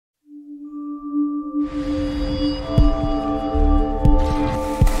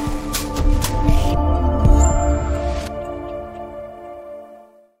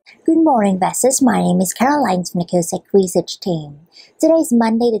morning, investors. My name is Caroline from the COSEC Research Team. Today is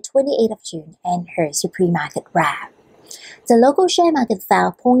Monday, the 28th of June, and here's your pre-market wrap. The local share market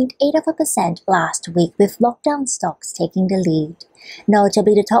fell 0.8% last week, with lockdown stocks taking the lead.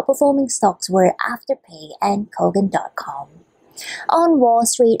 Notably, the top-performing stocks were Afterpay and Kogan.com. On Wall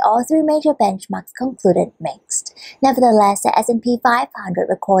Street, all three major benchmarks concluded mixed. Nevertheless, the S&P 500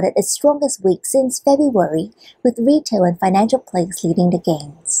 recorded its strongest week since February, with retail and financial plays leading the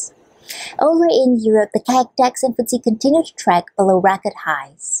gains. Over in Europe, the CAC, DAX and FTSE continued to track below record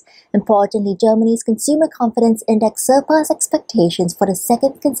highs. Importantly, Germany's consumer confidence index surpassed expectations for the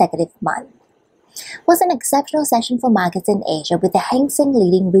second consecutive month. It was an exceptional session for markets in Asia, with the Hang Seng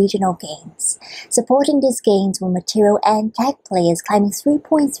leading regional gains. Supporting these gains were material and tech players climbing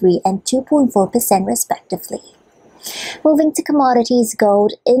 3.3% and 2.4% respectively. Moving to commodities,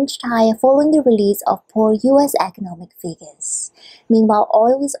 gold inched higher following the release of poor U.S. economic figures. Meanwhile,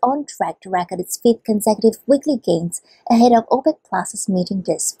 oil is on track to record its fifth consecutive weekly gains ahead of OPEC Plus's meeting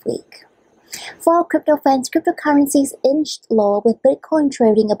this week. For crypto fans, cryptocurrencies inched lower, with Bitcoin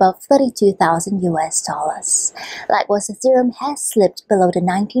trading above $32,000. Likewise, Ethereum has slipped below the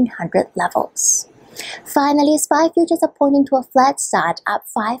 1900 levels. Finally, SPY futures are pointing to a flat start, up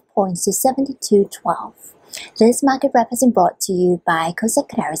 5 points to 72.12. This market wrap has been brought to you by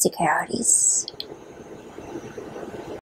COSEC Securities.